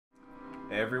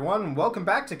Hey everyone, welcome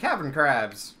back to Cavern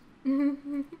Crabs!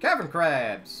 Cavern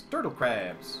Crabs! Turtle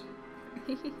Crabs!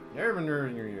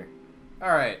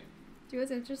 Alright. Do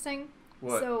what's interesting?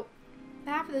 What? So,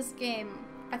 half of this game,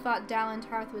 I thought Dallin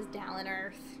Tarth was Dallin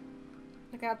Earth.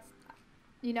 Like that's...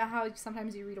 You know how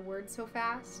sometimes you read a word so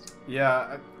fast?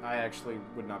 Yeah, I actually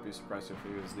would not be surprised if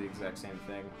it was the exact same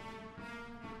thing.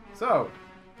 So,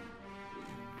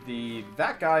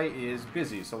 that guy is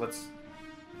busy, so let's...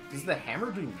 Does the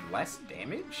hammer do less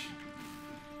damage?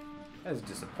 That is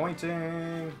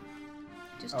disappointing.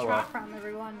 Just trot from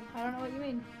everyone. I don't know what you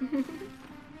mean.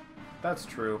 That's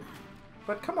true.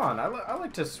 But come on, I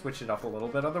like to switch it up a little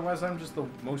bit, otherwise I'm just the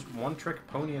most one-trick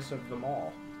poniest of them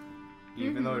all.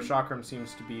 Even though Chakram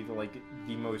seems to be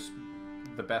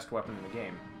the best weapon in the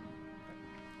game.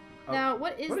 Now,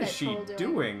 what is she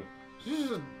doing?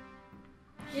 She's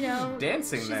just,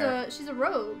 dancing there. She's a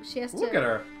rogue. She has to... Look at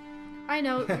her. I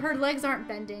know, her legs aren't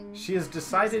bending. She has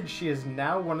decided she is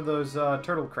now one of those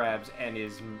turtle crabs and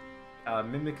is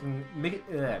mimicking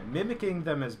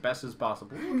them as best as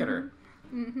possible. Look at her.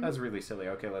 That's really silly.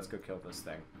 Okay, let's go kill this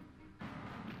thing.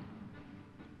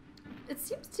 It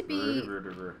seems to be...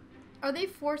 Are they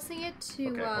forcing it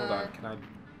to... Okay, hold on. Can I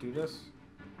do this?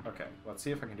 Okay, let's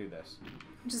see if I can do this.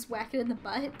 Just whack it in the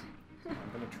butt? I'm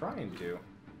gonna try and do.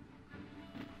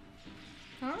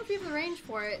 I don't know if you have the range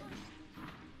for it.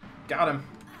 Got him.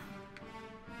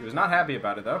 He was not happy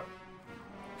about it, though.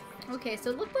 Okay, so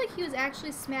it looked like he was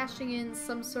actually smashing in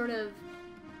some sort of...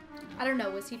 I don't know,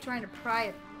 was he trying to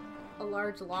pry a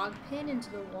large log pin into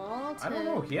the wall? I don't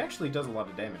know. He actually does a lot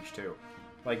of damage, too.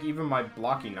 Like, even my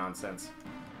blocking nonsense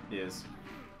is...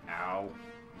 Ow.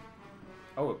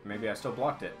 Oh, maybe I still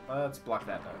blocked it. Let's block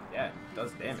that, though. Yeah, it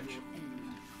does damage.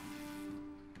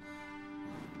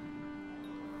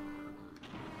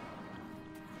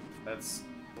 Let's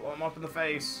blow him up in the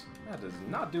face. That does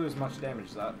not do as much damage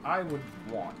as that I would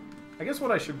want. I guess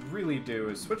what I should really do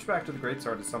is switch back to the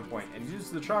Greatsword at some point and use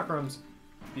the chakrams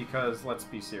because, let's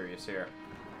be serious here.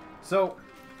 So,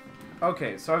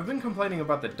 okay, so I've been complaining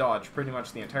about the dodge pretty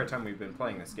much the entire time we've been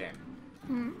playing this game.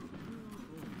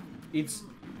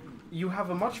 You have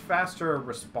a much faster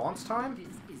response time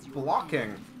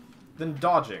blocking than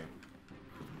dodging.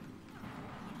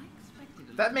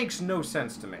 That makes no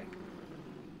sense to me.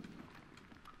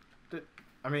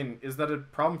 I mean, is that a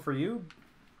problem for you?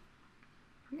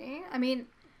 Me? I mean,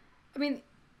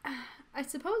 I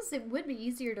suppose it would be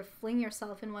easier to fling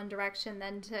yourself in one direction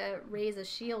than to raise a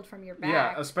shield from your back.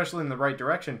 Yeah, especially in the right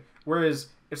direction. Whereas,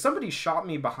 if somebody shot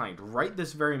me behind right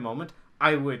this very moment,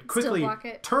 I would quickly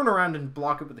turn around and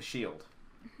block it with a shield.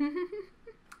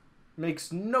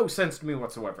 Makes no sense to me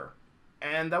whatsoever.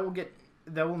 And that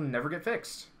will never get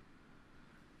fixed.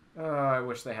 I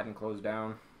wish they hadn't closed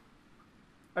down.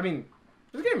 I mean...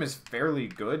 This game is fairly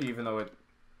good, even though it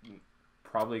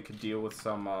probably could deal with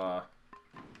some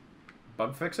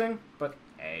bug fixing, but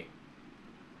hey.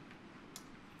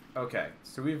 Okay,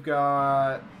 so we've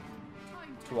got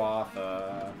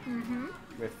Tuatha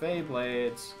with Fey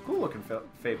Blades. Cool looking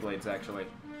Fey Blades, actually.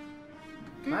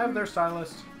 Can I have their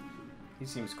stylist? He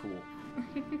seems cool.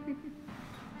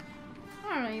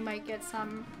 I don't know, you might get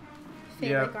some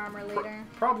Fey-like armor later.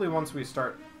 Probably once we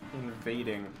start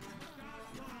invading.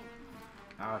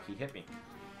 Ah, he hit me.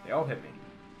 They all hit me.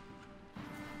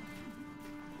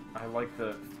 I like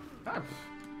the... Ah,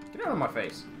 get out of my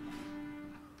face.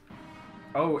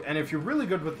 Oh, and if you're really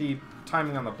good with the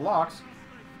timing on the blocks...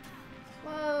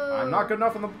 Whoa. I'm not good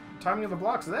enough on the timing of the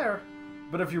blocks there.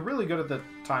 But if you're really good at the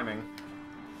timing,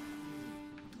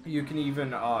 you can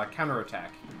even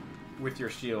counterattack with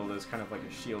your shield as kind of like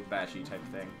a shield bashy type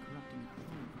thing.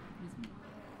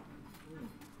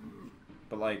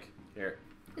 But like, here...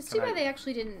 It's too bad they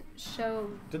actually didn't show...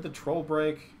 Did the troll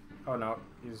break? Oh no,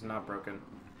 he's not broken.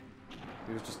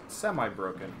 He was just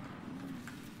semi-broken.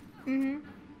 No,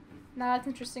 that's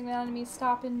interesting. The enemies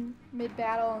stop in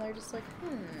mid-battle and they're just like,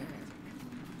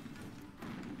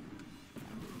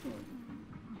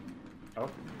 Oh,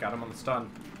 got him on the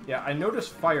stun. Yeah, I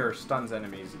noticed fire stuns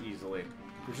enemies easily,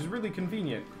 which is really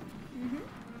convenient.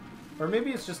 Or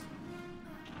maybe it's just...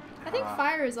 I think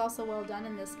fire is also well done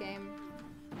in this game.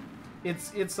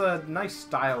 It's a nice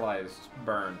stylized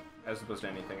burn, as opposed to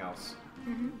anything else.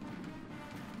 I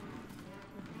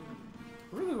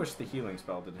really wish the healing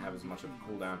spell didn't have as much of a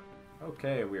cooldown.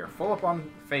 Okay, we are full up on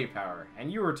Fey power,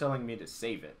 and you were telling me to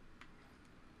save it.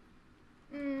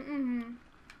 I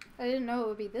didn't know it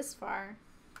would be this far.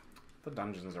 The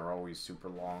dungeons are always super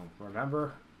long,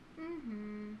 remember?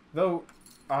 Though,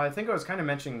 I think I was kind of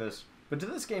mentioning this, but to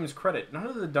this game's credit, none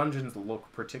of the dungeons look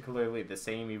particularly the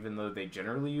same, even though they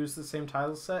generally use the same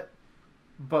tile set.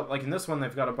 But, like, in this one,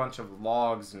 they've got a bunch of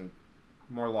logs and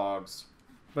more logs.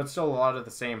 But still a lot of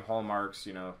the same hallmarks,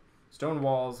 you know. Stone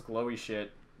walls, glowy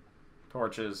shit,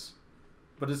 torches.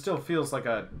 But it still feels like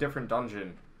a different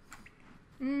dungeon.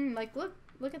 Like, look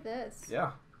at this.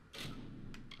 Yeah.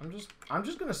 I'm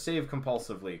just gonna save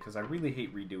compulsively, because I really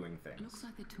hate redoing things. Looks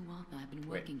like the Tuatha have been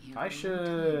Wait, working here I for a long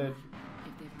should time.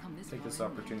 If they've come this take this far,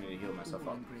 opportunity to heal myself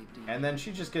all up. in grave danger. And then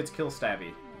she just gets kill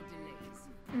stabby.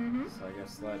 Mm-hmm. So I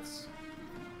guess let's...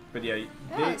 But yeah,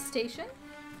 Oh, station?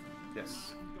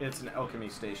 yes, it's an alchemy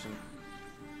station.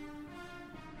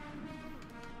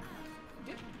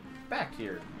 Get back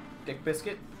here, dick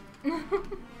biscuit. Did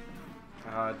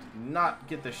not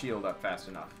get the shield up fast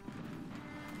enough.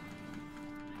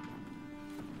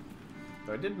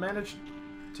 Though I did manage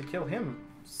to kill him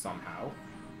somehow.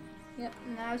 Yep,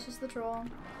 now it's just the troll.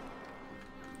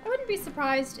 I wouldn't be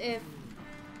surprised if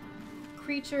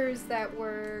creatures that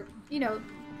were, you know,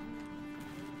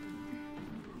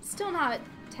 still not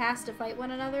tasked to fight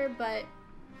one another, but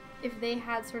if they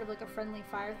had sort of like a friendly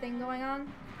fire thing going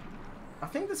on. I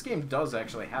think this game does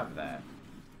actually have that.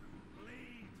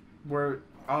 Where,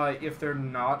 if they're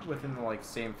not within the, like,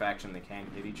 same faction, they can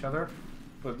hit each other.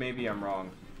 But maybe I'm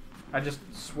wrong. I just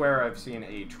swear I've seen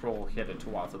a troll hit a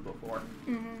Tuatha before.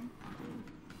 Mm-hmm.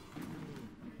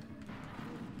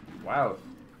 Wow.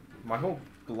 My whole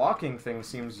blocking thing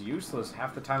seems useless.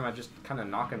 Half the time I just kind of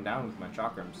knock him down with my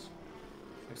chakrams.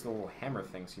 Makes the little hammer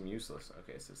thing seem useless.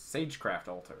 Okay, so Sagecraft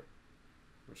Altar.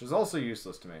 Which is also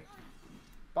useless to me.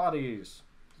 Bodies.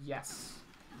 Yes.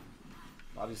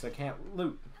 Bodies I can't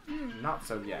loot. Not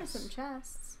so yes. Some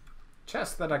chests.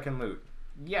 Chests that I can loot.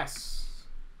 Yes.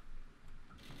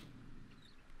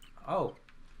 Oh.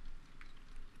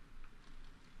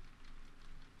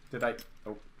 Did I...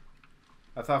 Oh.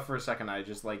 I thought for a second I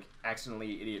just, like,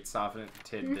 accidentally idiot softened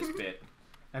this bit.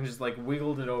 And just, like,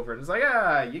 wiggled it over. And it's like,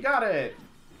 ah, you got it!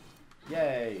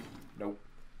 Yay. Nope.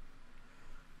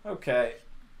 Okay.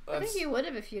 I think you would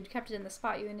have if you'd kept it in the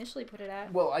spot you initially put it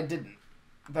at. Well, I didn't.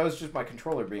 That was just my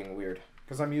controller being weird.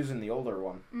 Because I'm using the older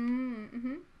one.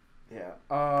 Mm-hmm.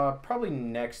 Yeah. Probably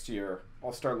next year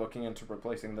I'll start looking into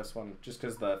replacing this one. Just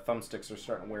because the thumbsticks are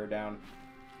starting to wear down.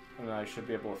 And I should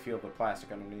be able to feel the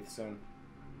plastic underneath soon.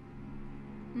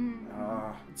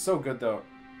 It's so good though.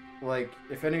 Like,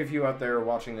 if any of you out there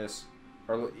watching this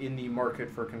are in the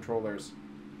market for controllers,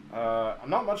 I'm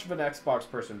not much of an Xbox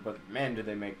person, but man, do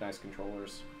they make nice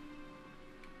controllers.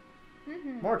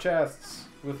 More chests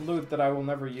with loot that I will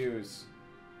never use.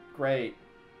 Great.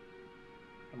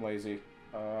 I'm lazy.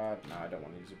 No, I don't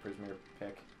want to use a prisoner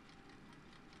pick.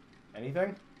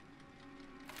 Anything?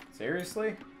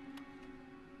 Seriously?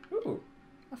 Ooh.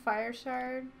 A fire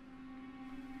shard.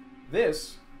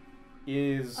 This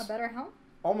is A better helm?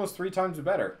 almost 3 times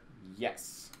better.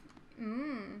 Yes.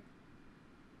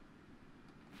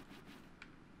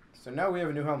 So now we have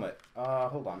a new helmet.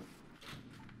 Hold on.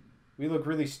 We look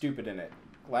really stupid in it.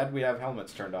 Glad we have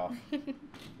helmets turned off.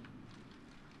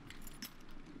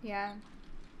 Yeah.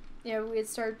 Yeah, we had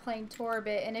started playing Tor a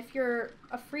bit, and if you're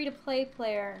a free-to-play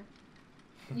player,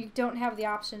 you don't have the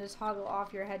option to toggle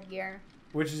off your headgear.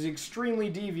 Which is extremely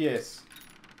devious.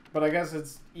 But I guess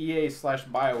it's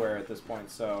EA/BioWare at this point,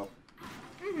 so...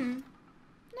 No,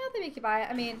 they make you buy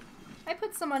it. I mean, I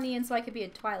put some money in so I could be a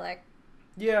Twi'lek.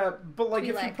 Yeah, but like if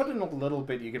you Twi'lek. put in a little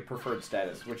bit, you get preferred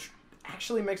status, which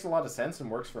actually makes a lot of sense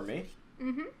and works for me.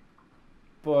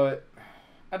 But,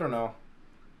 I don't know.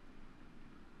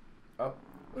 Oh.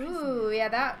 Ooh, yeah,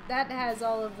 that has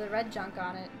all of the red junk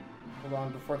on it. Hold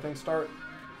on before things start.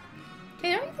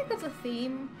 Hey, don't you think that's a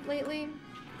theme lately?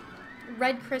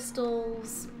 Red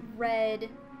crystals, red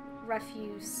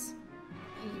refuse,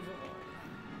 evil.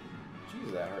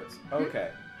 Jeez, that hurts.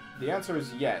 Okay. The answer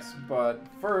is yes, but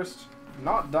first,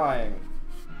 not dying.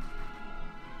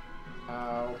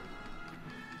 Ow.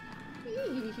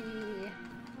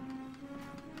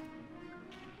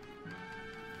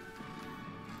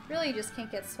 Really, you just can't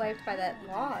get swiped by that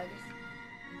log.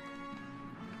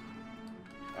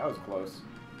 That was close.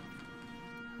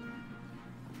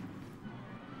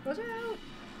 Watch out!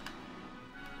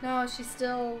 No, she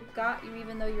still got you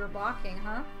even though you were blocking,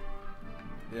 huh?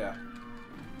 Yeah.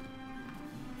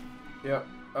 Yep.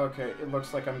 Okay, it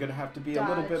looks like I'm gonna have to be a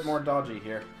little bit Dodge. more dodgy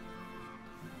here.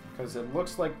 Because it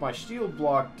looks like my shield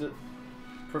block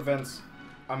prevents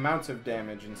amounts of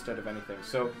damage instead of anything.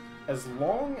 So, as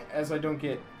long as I don't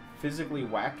get physically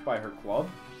whacked by her club...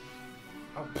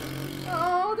 Oh,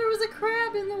 Oh, there was a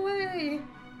crab in the way!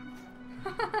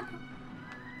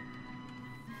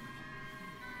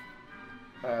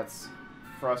 that's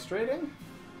frustrating.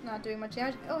 Not doing much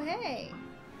damage. Oh, hey!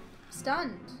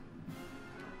 Stunned.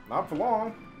 Not for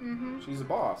long. Mm-hmm. She's a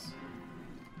boss.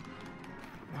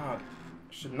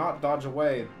 Should not dodge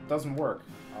away. Doesn't work.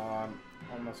 I'm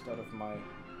almost out of my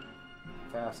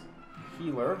fast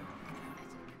healer.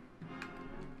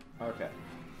 Okay.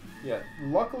 Yeah,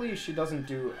 luckily she doesn't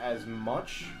do as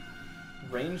much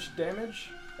ranged damage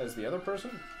as the other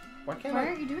person. Why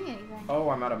aren't you doing anything? Oh,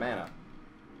 I'm out of mana.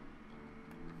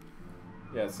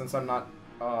 Yeah, since I'm not,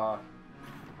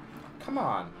 come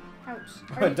on. Ouch.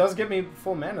 It does give me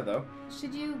full mana, though.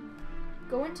 Should you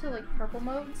go into, like, purple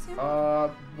mode soon?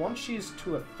 Once she's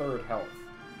to a third health.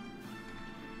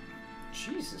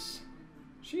 Jesus.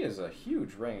 She has a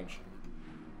huge range.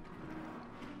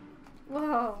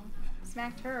 Whoa.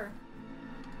 Smacked her.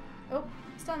 Oh,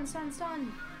 stun, stun,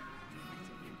 stun.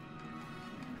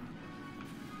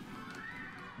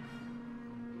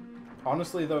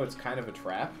 Honestly, though, it's kind of a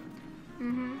trap.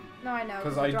 Mm-hmm. No, I know.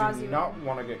 Because I do not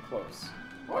want to get close.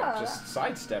 Oh, I just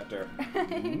sidestepped her.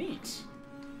 Neat.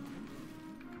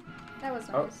 That was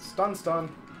nice. Oh, stun, stun.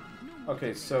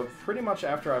 Okay, so pretty much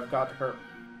after I've got her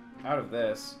out of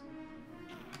this...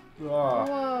 Oh,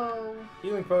 whoa.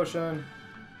 healing potion.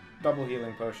 Double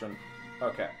healing potion.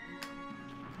 Okay.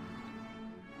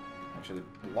 Actually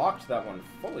blocked that one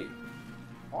fully.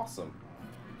 Awesome.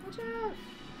 Watch out.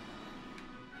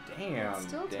 Damn. It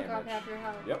still took off half your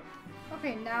health. Yep.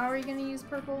 Okay, now are you gonna use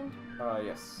purple?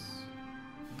 Yes.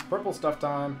 Purple stuff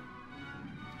time.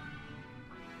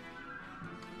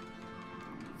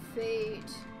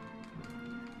 Fate.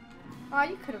 Oh,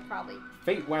 you could have probably...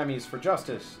 Fate whammies for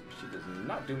justice. She does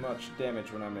not do much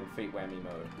damage when I'm in Fate whammy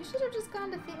mode. You should have just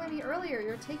gone to Fate Whammy earlier.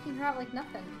 You're taking her out like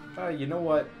nothing. You know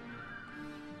what?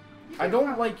 I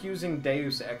don't like using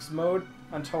Deus Ex mode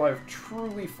until I've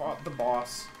truly fought the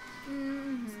boss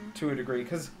to a degree,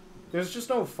 because there's just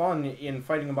no fun in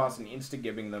fighting a boss and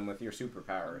insta-gibbing them with your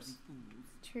superpowers.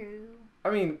 True. I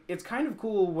mean, it's kind of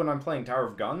cool when I'm playing Tower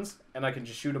of Guns, and I can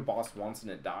just shoot a boss once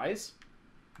and it dies,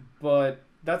 but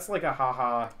that's like a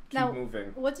haha, keep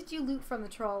moving. What did you loot from the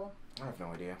troll? I have no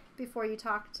idea. Before you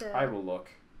talked to... I will look.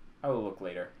 I will look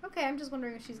later. Okay, I'm just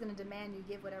wondering if she's going to demand you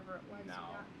give whatever it was you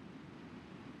got.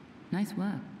 Nice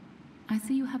work. I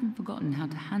see you haven't forgotten how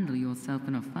to handle yourself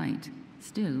in a fight.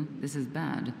 Still, this is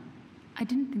bad. I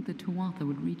didn't think the Tuatha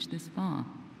would reach this far.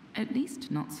 At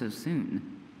least not so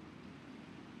soon.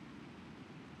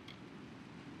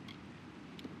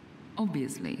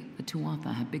 Obviously, the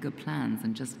Tuatha have bigger plans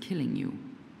than just killing you.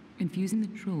 Infusing the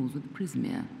trolls with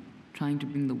Prismere, trying to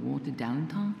bring the war to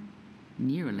Dalentar?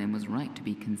 Niralim was right to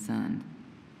be concerned.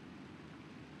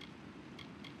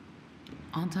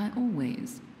 Aren't I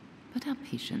always? But have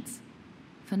patience.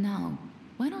 For now,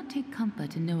 why not take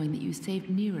comfort in knowing that you saved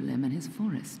Niralim and his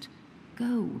forest?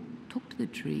 Go, talk to the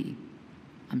tree.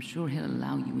 I'm sure he'll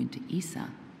allow you into Issa.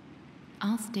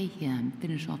 I'll stay here and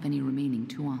finish off any remaining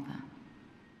Tuatha.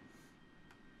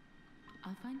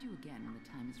 I'll find you again when the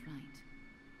time is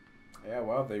right. Yeah,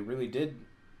 wow, they really did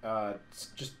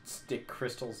just stick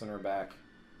crystals in her back.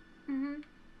 Mm-hmm.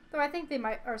 Though I think they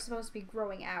are supposed to be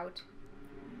growing out.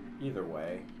 Either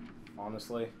way,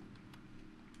 honestly.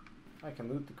 I can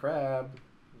loot the crab,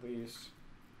 at least.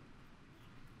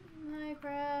 Hi,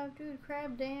 crab. Dude,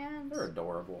 crab dance. They're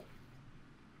adorable.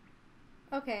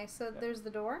 Okay, so there's the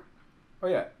door. Oh,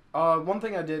 yeah. One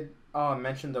thing I did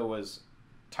mention, though, was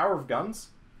Tower of Guns.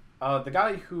 The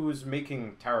guy who was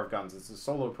making Tower of Guns, it's a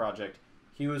solo project,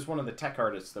 he was one of the tech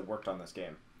artists that worked on this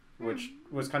game, which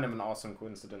was kind of an awesome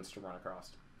coincidence to run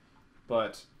across.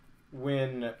 But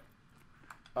when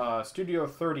Studio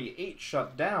 38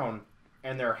 shut down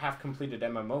and their half-completed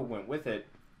MMO went with it,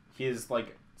 his,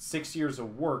 6 years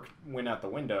of work went out the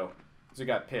window, so he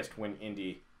got pissed, went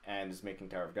indie, and is making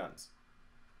Tower of Guns.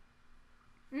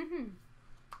 Mm-hmm.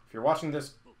 If you're watching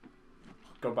this,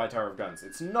 go buy Tower of Guns.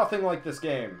 It's nothing like this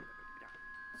game.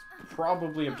 It's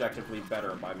probably objectively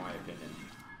better, by my opinion.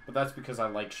 But that's because I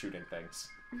like shooting things.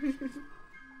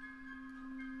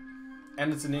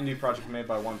 And it's an indie project made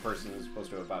by one person as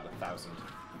opposed to about 1,000.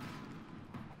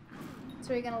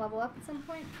 So are you going to level up at some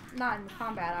point? Not in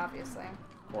combat, obviously.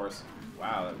 Of course.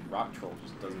 Wow, that rock troll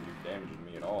just doesn't do damage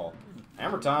to me at all.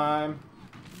 Hammer time!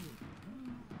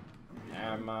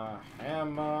 Hammer,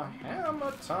 hammer,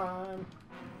 hammer time!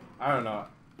 I don't know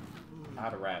how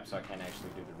to rap, so I can't actually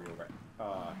do the real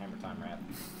hammer time rap.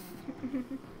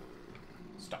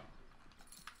 Stop.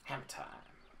 Hammer time.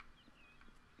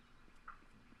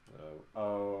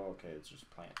 Oh, okay, it's just a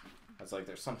plant. It's like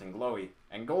there's something glowy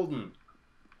and golden.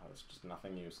 Oh, it's just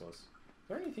nothing useless. Is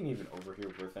there anything even over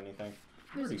here worth anything?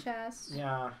 There's a chest.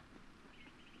 Yeah.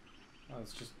 Oh,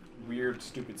 it's just weird,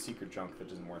 stupid secret junk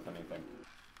that isn't worth anything.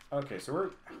 Okay, so we're...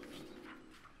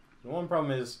 The one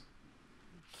problem is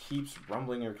keeps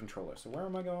rumbling your controller. So where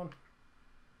am I going?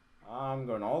 I'm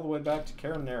going all the way back to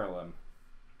Karen Nerelim.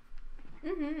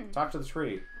 Talk to the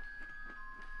tree.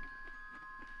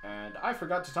 And I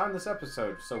forgot to time this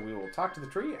episode, so we will talk to the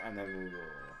tree, and then we will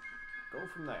go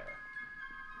from there.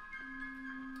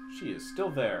 She is still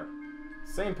there.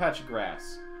 Same patch of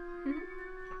grass.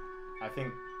 I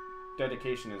think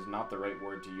dedication is not the right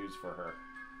word to use for her.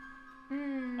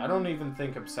 I don't even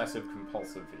think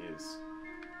obsessive-compulsive is.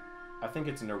 I think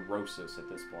it's neurosis at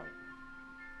this point.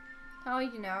 Oh,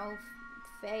 you know,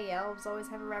 Fae elves always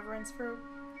have a reverence for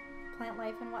plant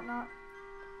life and whatnot.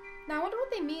 Now, I wonder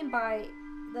what they mean by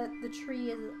the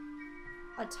tree is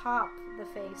atop the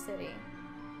Fae city.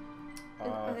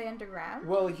 Are they underground?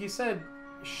 Well, he said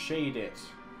shade it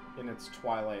in its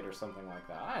twilight or something like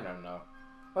that. I don't know.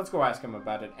 Let's go ask him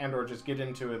about it, and or just get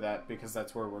into that, because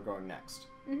that's where we're going next.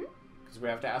 Because we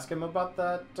have to ask him about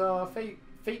that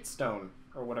fate stone,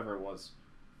 or whatever it was.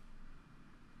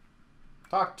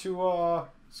 Talk to,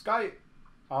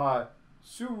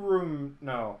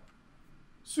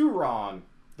 Suron,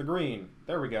 the green.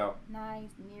 There we go. Nice,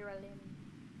 Nerelim.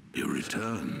 You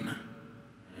return,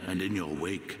 and in your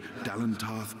wake,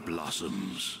 Dalentarth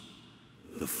blossoms.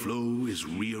 The flow is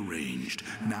rearranged,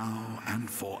 now and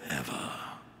forever.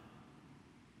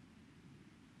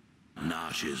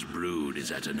 Nash's brood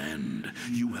is at an end.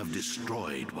 You have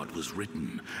destroyed what was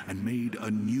written, and made a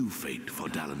new fate for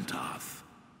Dalentarth.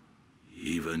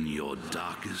 Even your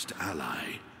darkest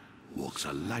ally walks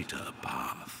a lighter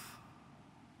path.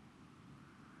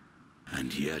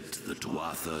 And yet the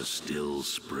Tuatha still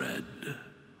spread,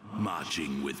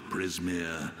 marching with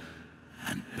Prismere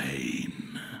and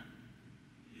pain.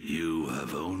 You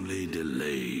have only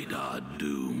delayed our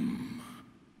doom.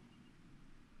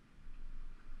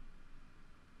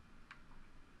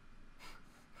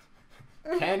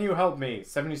 Can you help me?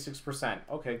 76%.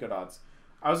 Okay, good odds.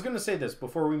 I was going to say this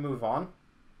before we move on.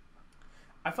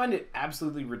 I find it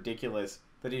absolutely ridiculous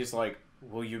that he's like,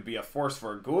 will you be a force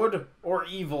for good or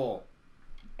evil?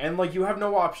 And like, you have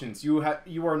no options. You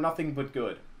are nothing but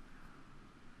good.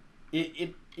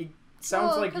 It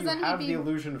sounds like you have the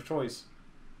illusion of choice.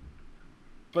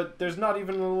 But there's not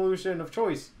even an illusion of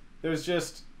choice. There's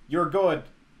just, you're good.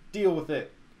 Deal with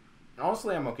it. And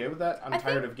honestly, I'm okay with that. I'm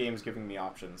tired of games giving me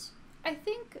options. I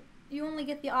think you only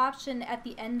get the option at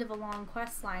the end of a long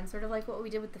quest line, sort of like what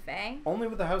we did with the Fae. Only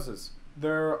with the houses.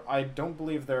 I don't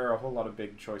believe there are a whole lot of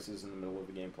big choices in the middle of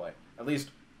the gameplay. At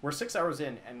least, we're 6 hours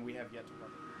in, and we have yet to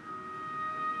run.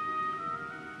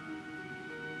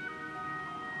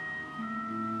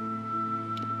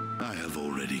 I have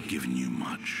already given you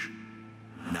much.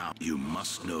 Now you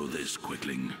must know this,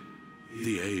 Quickling.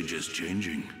 The age is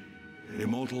changing.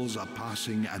 Immortals are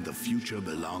passing, and the future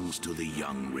belongs to the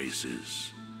young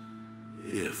races.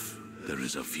 If there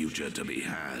is a future to be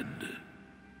had.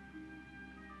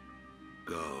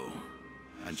 Go,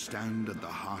 and stand at the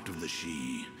heart of the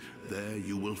She. There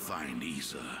you will find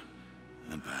Issa,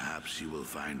 and perhaps you will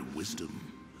find wisdom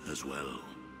as well.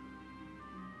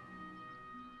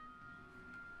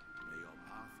 May your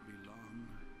path be long,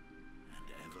 and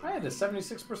ever... I had a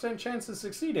 76% chance of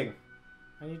succeeding,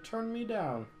 and you turned me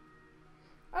down.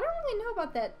 I don't really know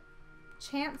about that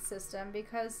chance system,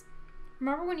 because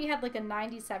remember when you had like a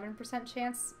 97%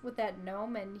 chance with that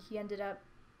gnome and he ended up...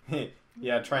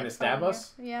 yeah, trying to stab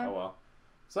us? Yeah. Oh well.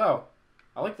 So,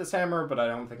 I like this hammer, but I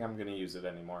don't think I'm going to use it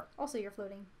anymore. Also, you're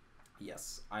floating.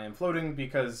 Yes, I am floating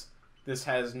because this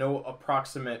has no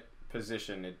approximate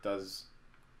position. It does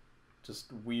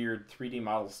just weird 3D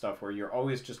model stuff where you're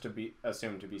always just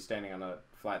assumed to be standing on a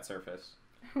flat surface.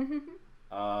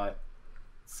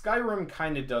 Skyrim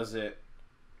kind of does it.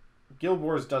 Guild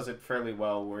Wars does it fairly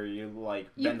well, where you, like,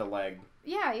 bend a leg.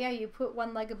 Yeah, you put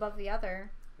one leg above the other.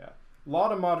 Yeah. A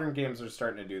lot of modern games are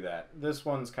starting to do that. This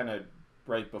one's kind of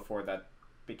right before that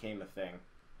became a thing.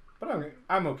 But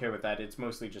I'm okay with that. It's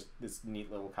mostly just this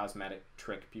neat little cosmetic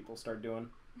trick people start doing.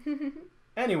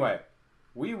 Anyway,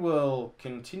 we will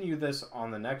continue this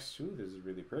on the next... Ooh, this is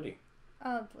really pretty.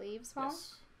 The leaves fall?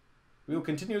 Yes. We will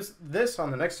continue this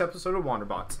on the next episode of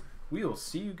Wanderbots. We will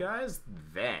see you guys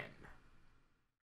then.